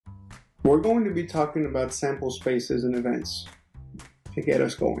We're going to be talking about sample spaces and events to get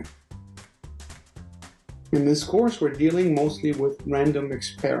us going. In this course, we're dealing mostly with random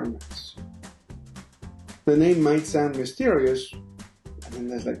experiments. The name might sound mysterious, and then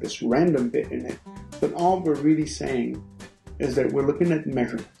there's like this random bit in it, but all we're really saying is that we're looking at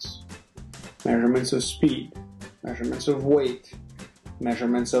measurements. Measurements of speed, measurements of weight,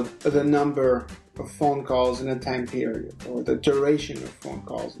 measurements of the number of phone calls in a time period, or the duration of phone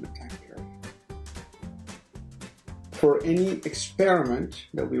calls in a time period. For any experiment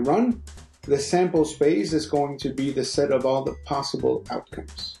that we run, the sample space is going to be the set of all the possible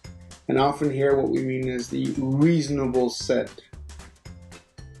outcomes. And often here what we mean is the reasonable set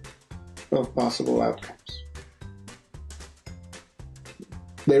of possible outcomes.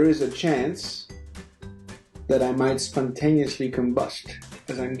 There is a chance that I might spontaneously combust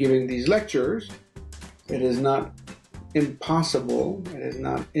as I'm giving these lectures. It is not impossible, it is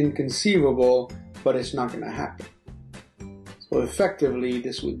not inconceivable, but it's not going to happen. So effectively,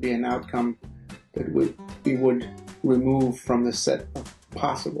 this would be an outcome that we would remove from the set of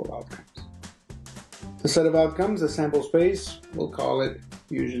possible outcomes. The set of outcomes, the sample space, we'll call it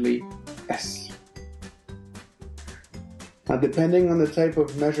usually S. Now, depending on the type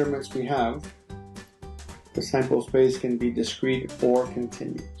of measurements we have, the sample space can be discrete or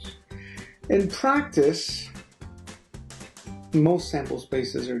continuous. In practice, most sample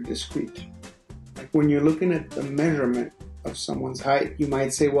spaces are discrete. Like when you're looking at the measurement of someone's height, you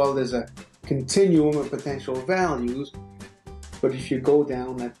might say, well, there's a continuum of potential values, but if you go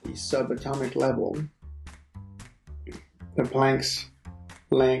down at the subatomic level, the Planck's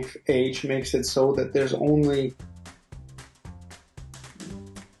length h makes it so that there's only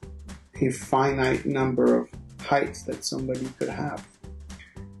a finite number of heights that somebody could have.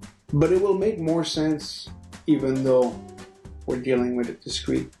 But it will make more sense, even though we're dealing with a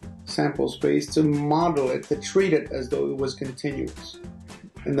discrete sample space, to model it, to treat it as though it was continuous.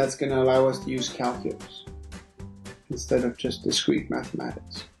 And that's going to allow us to use calculus instead of just discrete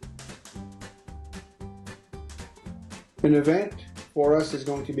mathematics. An event for us is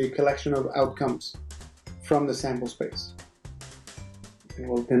going to be a collection of outcomes from the sample space. And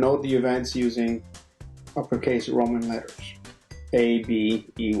we'll denote the events using uppercase Roman letters. A, B,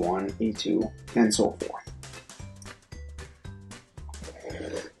 E1, E2, and so forth.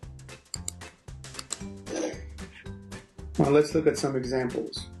 Now let's look at some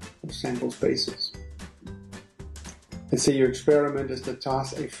examples of sample spaces. Let's say your experiment is to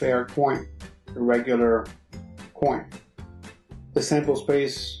toss a fair coin, a regular coin. The sample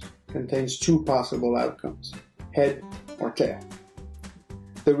space contains two possible outcomes, head or tail.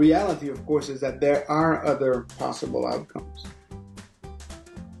 The reality, of course, is that there are other possible outcomes.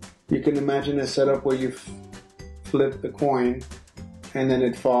 You can imagine a setup where you flip the coin and then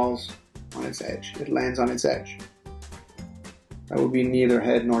it falls on its edge. It lands on its edge. That would be neither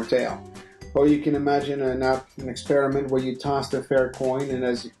head nor tail. Or you can imagine an experiment where you toss the fair coin, and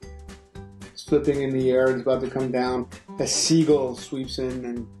as it's flipping in the air, it's about to come down, a seagull sweeps in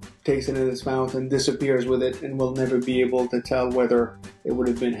and takes it in its mouth and disappears with it, and we'll never be able to tell whether it would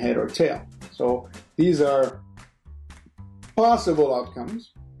have been head or tail. So these are possible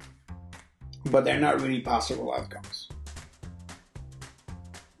outcomes, but they're not really possible outcomes.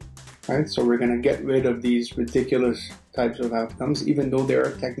 Right? So we're going to get rid of these ridiculous types of outcomes, even though they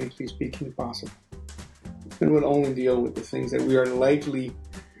are technically speaking possible. And we'll only deal with the things that we are likely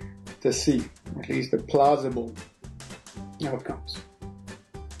to see, at least the plausible outcomes.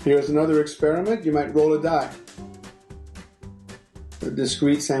 Here's another experiment. You might roll a die. The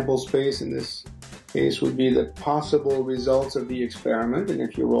discrete sample space in this case would be the possible results of the experiment, and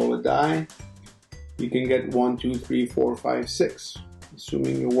if you roll a die, you can get 1, 2, 3, 4, 5, 6,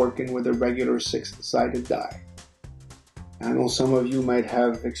 assuming you're working with a regular 6-sided die. I know some of you might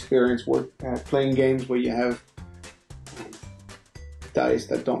have experience playing games where you have dice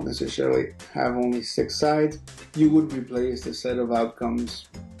that don't necessarily have only 6 sides. You would replace the set of outcomes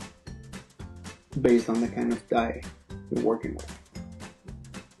based on the kind of die you're working with.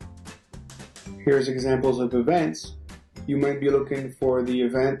 Here's examples of events. You might be looking for the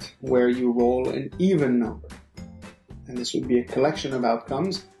event where you roll an even number. And this would be a collection of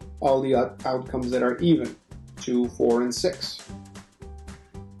outcomes, all the outcomes that are even, 2, 4, and 6.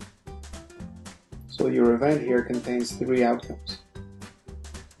 So your event here contains 3 outcomes.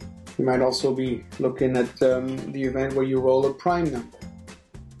 You might also be looking at the event where you roll a prime number.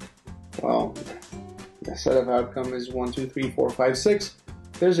 Well, the set of outcomes is 1, 2, 3, 4, 5, 6.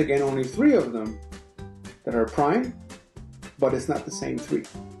 There's again only 3 of them that are prime, but it's not the same 3.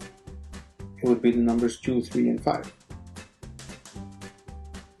 It would be the numbers 2, 3, and 5.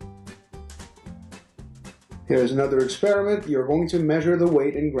 Here's another experiment. You're going to measure the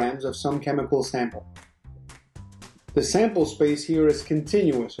weight in grams of some chemical sample. The sample space here is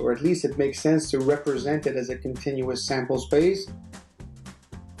continuous, or at least it makes sense to represent it as a continuous sample space.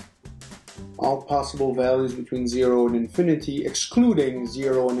 All possible values between 0 and infinity, excluding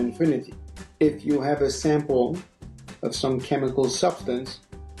 0 and infinity. If you have a sample of some chemical substance,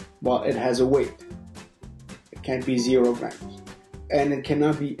 well, it has a weight. It can't be 0 grams. And it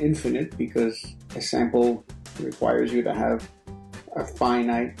cannot be infinite because a sample requires you to have a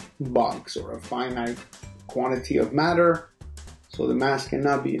finite box or a finite quantity of matter, so the mass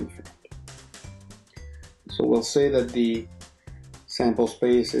cannot be infinite. So we'll say that the sample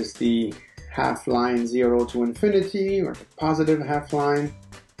space is the half line 0 to infinity, or the positive half line,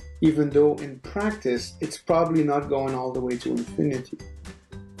 even though in practice it's probably not going all the way to infinity.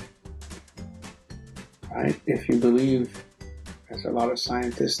 Right? If you believe, as a lot of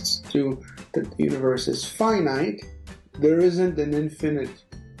scientists do, that the universe is finite, there isn't an infinite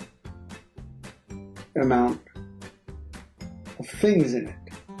amount of things in it.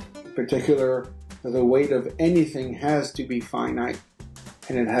 In particular, the weight of anything has to be finite,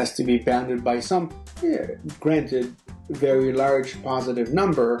 and it has to be bounded by some, granted, very large positive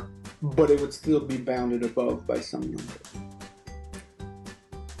number, but it would still be bounded above by some number.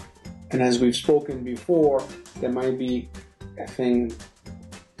 And as we've spoken before, there might be a thing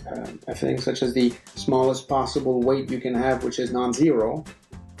such as the smallest possible weight you can have, which is non-zero,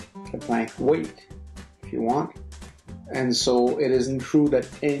 a blank weight, if you want. And so it isn't true that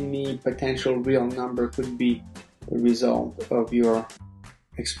any potential real number could be the result of your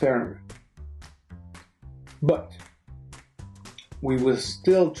experiment. But we will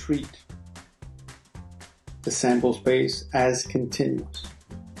still treat the sample space as continuous.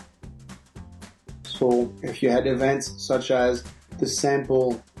 So if you had events such as the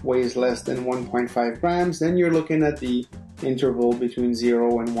sample weighs less than 1.5 grams, then you're looking at the interval between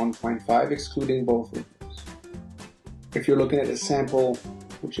 0 and 1.5, excluding both of those. If you're looking at a sample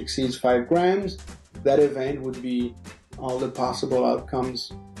which exceeds 5 grams, that event would be all the possible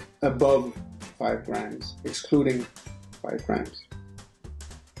outcomes above 5 grams, excluding 5 grams.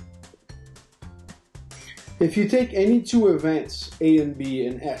 If you take any two events, A and B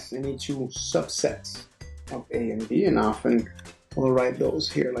and S, any two subsets of A and B, and often we'll write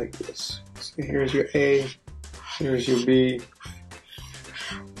those here like this. So here's your A, here's your B,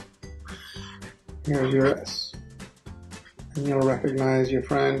 here's your S. And you'll recognize your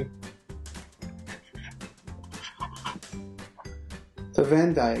friend. The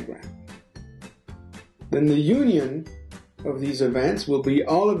Venn diagram. Then the union of these events will be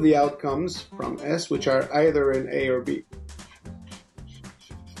all of the outcomes from S which are either in A or B.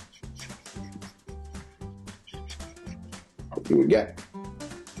 What you would get.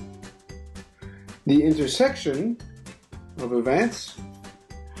 The intersection of events,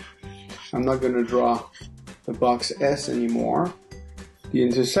 I'm not going to draw the box S anymore. The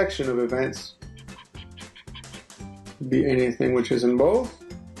intersection of events would be anything which is in both.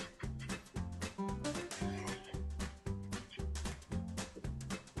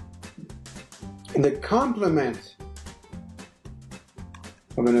 And the complement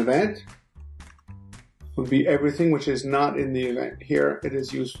of an event would be everything which is not in the event. Here it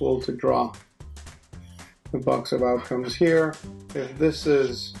is useful to draw the box of outcomes here. If this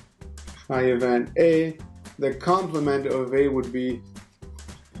is my event A, the complement of A would be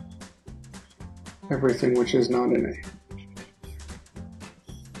everything which is not in A.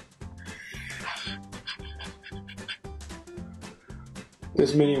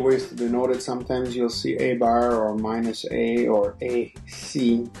 There's many ways to denote it. Sometimes you'll see A bar or minus A or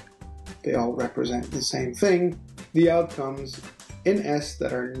AC. They all represent the same thing. The outcomes in S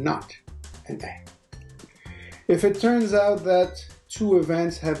that are not in A. If it turns out that two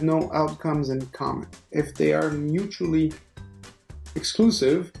events have no outcomes in common, if they are mutually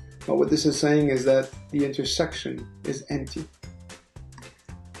exclusive, well, what this is saying is that the intersection is empty.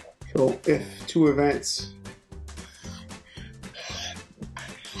 So if two events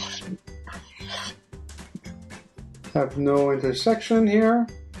have no intersection here,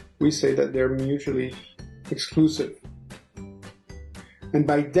 we say that they're mutually exclusive. And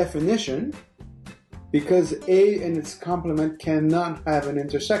by definition, because A and its complement cannot have an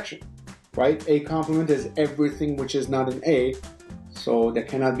intersection, right? A complement is everything which is not in A, so there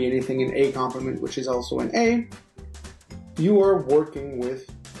cannot be anything in A complement which is also in A. You are working with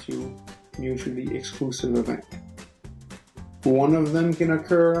two mutually exclusive events. One of them can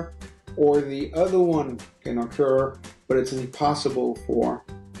occur, or the other one can occur, but it's impossible for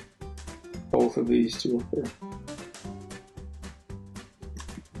both of these to occur.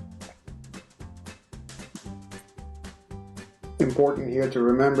 Important here to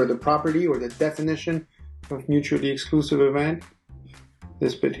remember the property or the definition of mutually exclusive event,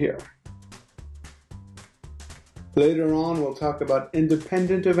 this bit here. Later on, we'll talk about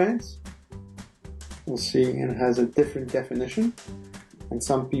independent events. We'll see it has a different definition, and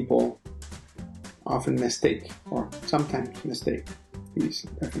some people often mistake, or sometimes mistake, these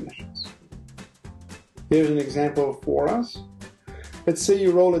definitions. Here's an example for us. Let's say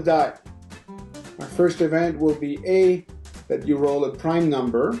you roll a die. Our first event will be A, that you roll a prime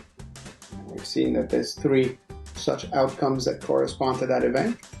number. We've seen that there's 3 such outcomes that correspond to that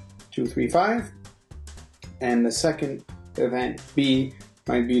event, 2, 3, 5. And the second event, B,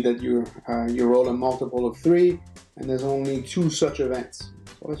 might be that you roll a multiple of 3, and there's only 2 such events.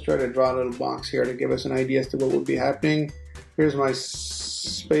 So let's try to draw a little box here to give us an idea as to what will be happening. Here's my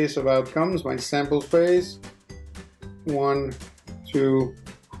space of outcomes, my sample space. 1, 2,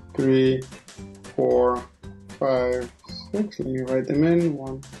 3, 4, 5, 6. Let me write them in.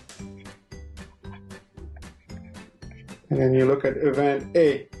 1. And then you look at event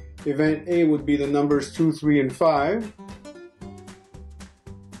A. Event A would be the numbers 2, 3, and 5.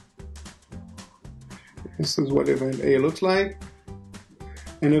 This is what event A looks like.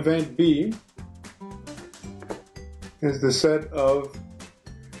 And event B is the set of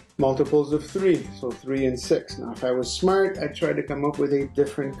multiples of 3, so 3 and 6. Now if I was smart, I'd try to come up with a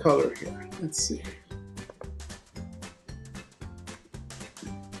different color here. Let's see.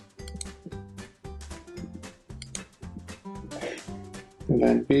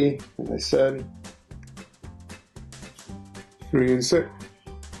 Event B, as I said, 3 and 6.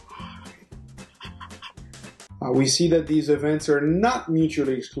 We see that these events are not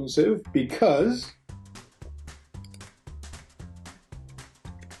mutually exclusive because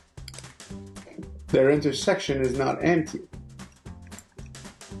their intersection is not empty.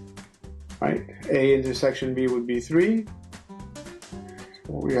 Right? A intersection B would be 3. So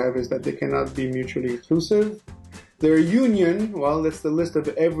what we have is that they cannot be mutually exclusive. Their union, well, that's the list of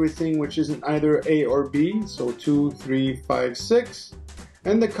everything which isn't either A or B, so 2, 3, 5, 6.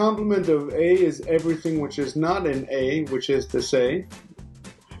 And the complement of A is everything which is not in A, which is to say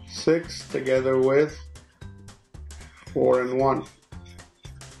 6 together with 4 and 1,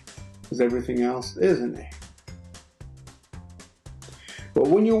 because everything else is in A. But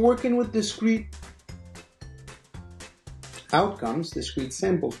when you're working with discrete outcomes, discrete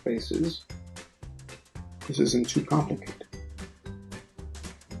sample spaces, this isn't too complicated.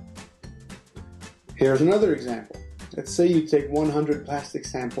 Here's another example. Let's say you take 100 plastic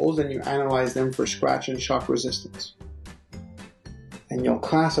samples and you analyze them for scratch and shock resistance. And you'll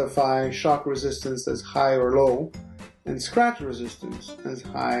classify shock resistance as high or low and scratch resistance as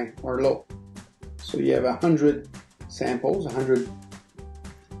high or low. So you have 100 samples, 100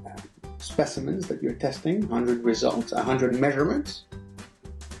 specimens that you're testing, 100 results, 100 measurements.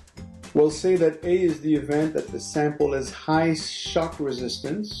 We'll say that A is the event that the sample has high shock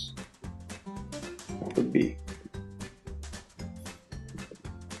resistance. That would be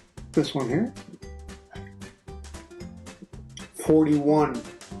this one here. 41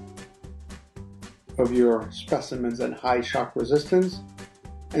 of your specimens at high shock resistance.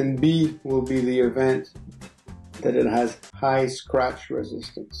 And B will be the event that it has high scratch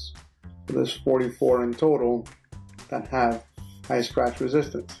resistance. So there's 44 in total that have high scratch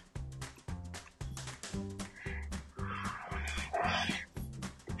resistance.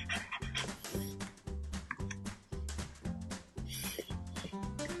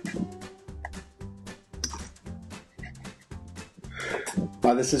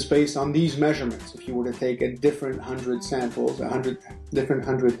 Now this is based on these measurements. If you were to take a different 100 samples,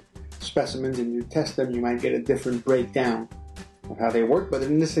 100 specimens, and you test them, you might get a different breakdown of how they work. But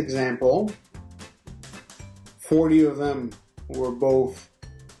in this example, 40 of them were both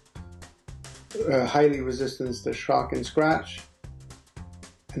highly resistant to shock and scratch.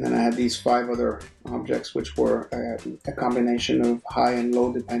 And then I had these 5 other objects which were a combination of high and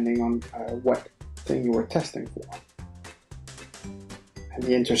low depending on what thing you were testing for. And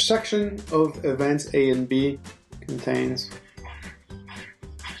the intersection of events A and B contains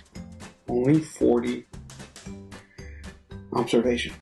only 40 observations.